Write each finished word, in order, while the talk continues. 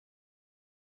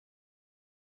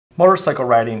Motorcycle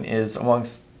riding is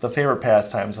amongst the favorite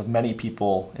pastimes of many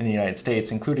people in the United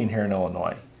States, including here in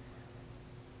Illinois.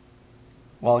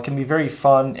 While it can be very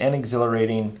fun and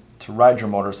exhilarating to ride your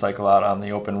motorcycle out on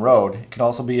the open road, it can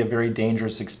also be a very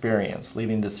dangerous experience,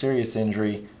 leading to serious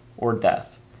injury or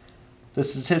death. The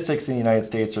statistics in the United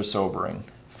States are sobering.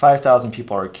 5,000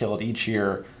 people are killed each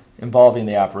year involving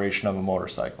the operation of a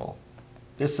motorcycle.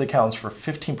 This accounts for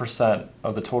 15%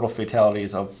 of the total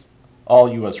fatalities of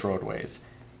all U.S. roadways,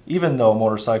 even though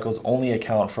motorcycles only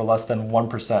account for less than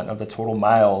 1% of the total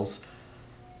miles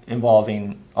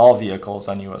involving all vehicles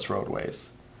on U.S.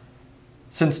 roadways.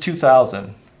 Since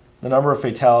 2000, the number of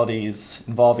fatalities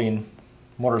involving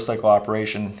motorcycle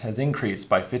operation has increased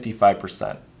by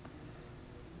 55%.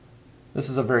 This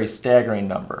is a very staggering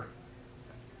number.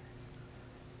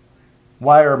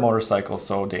 Why are motorcycles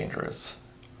so dangerous?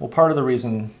 Well, part of the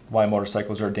reason why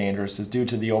motorcycles are dangerous is due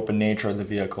to the open nature of the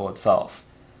vehicle itself.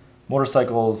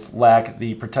 Motorcycles lack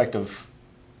the protective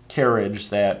carriage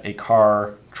that a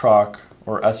car, truck,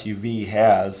 or SUV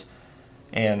has,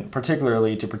 and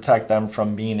particularly to protect them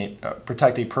from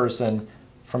protect a person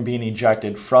from being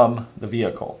ejected from the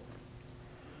vehicle.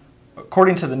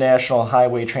 According to the National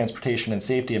Highway Transportation and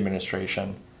Safety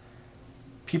Administration,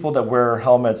 people that wear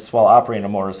helmets while operating a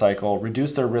motorcycle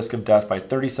reduce their risk of death by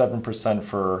 37%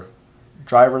 for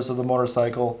drivers of the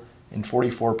motorcycle and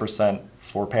 44%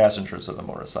 for passengers of the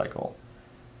motorcycle.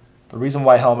 The reason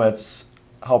why helmets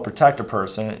help protect a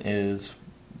person is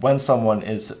when someone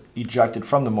is ejected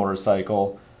from the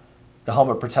motorcycle, the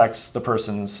helmet protects the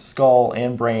person's skull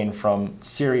and brain from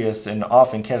serious and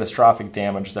often catastrophic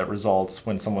damage that results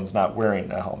when someone's not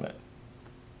wearing a helmet.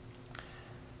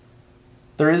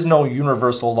 There is no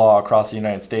universal law across the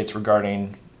United States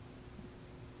regarding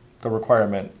the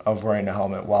requirement of wearing a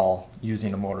helmet while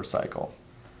using a motorcycle.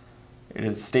 It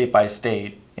is state by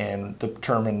state and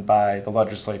determined by the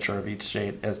legislature of each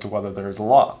state as to whether there is a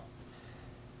law.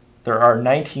 There are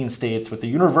 19 states with the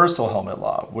universal helmet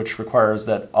law, which requires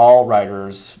that all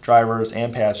riders, drivers,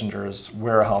 and passengers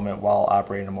wear a helmet while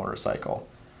operating a motorcycle.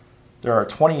 There are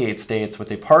 28 states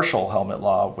with a partial helmet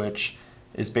law, which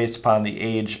is based upon the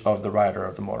age of the rider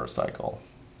of the motorcycle.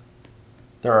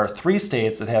 There are 3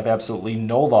 states that have absolutely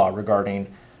no law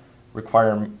regarding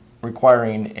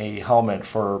requiring a helmet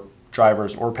for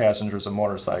drivers or passengers of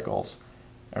motorcycles.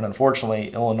 And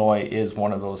unfortunately, Illinois is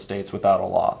one of those states without a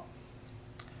law.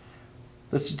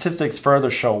 The statistics further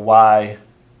show why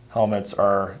helmets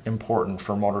are important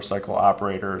for motorcycle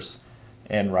operators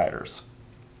and riders.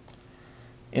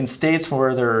 In states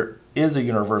where there is a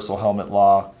universal helmet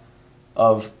law,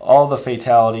 of all the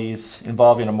fatalities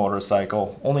involving a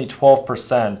motorcycle, only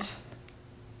 12%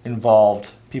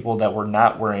 involved people that were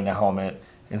not wearing a helmet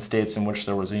in states in which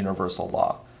there was a universal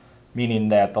law, meaning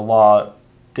that the law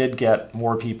did get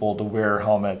more people to wear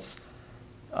helmets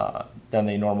than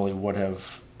they normally would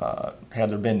have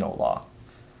had there been no law.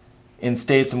 In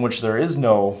states in which there is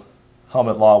no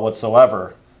helmet law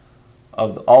whatsoever,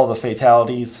 of all the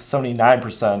fatalities,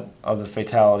 79% of the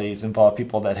fatalities involve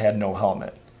people that had no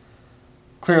helmet.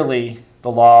 Clearly, the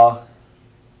law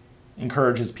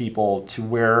encourages people to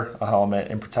wear a helmet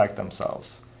and protect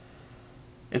themselves.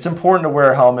 It's important to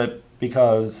wear a helmet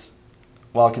because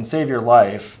while it can save your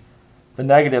life, the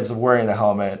negatives of wearing a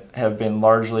helmet have been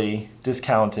largely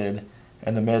discounted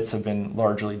and the myths have been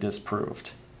largely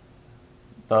disproved.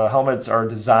 The helmets are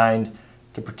designed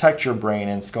to protect your brain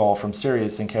and skull from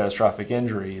serious and catastrophic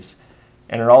injuries,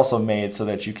 and are also made so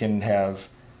that you can have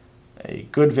a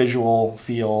good visual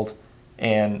field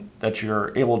and that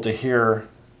you're able to hear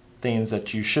things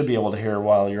that you should be able to hear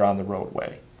while you're on the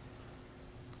roadway.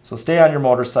 So stay on your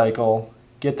motorcycle,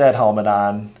 get that helmet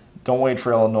on. Don't wait for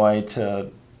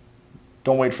the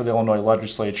Illinois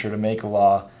legislature to make a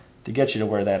law to get you to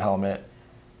wear that helmet,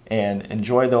 and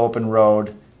enjoy the open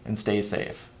road and stay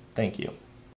safe. Thank you.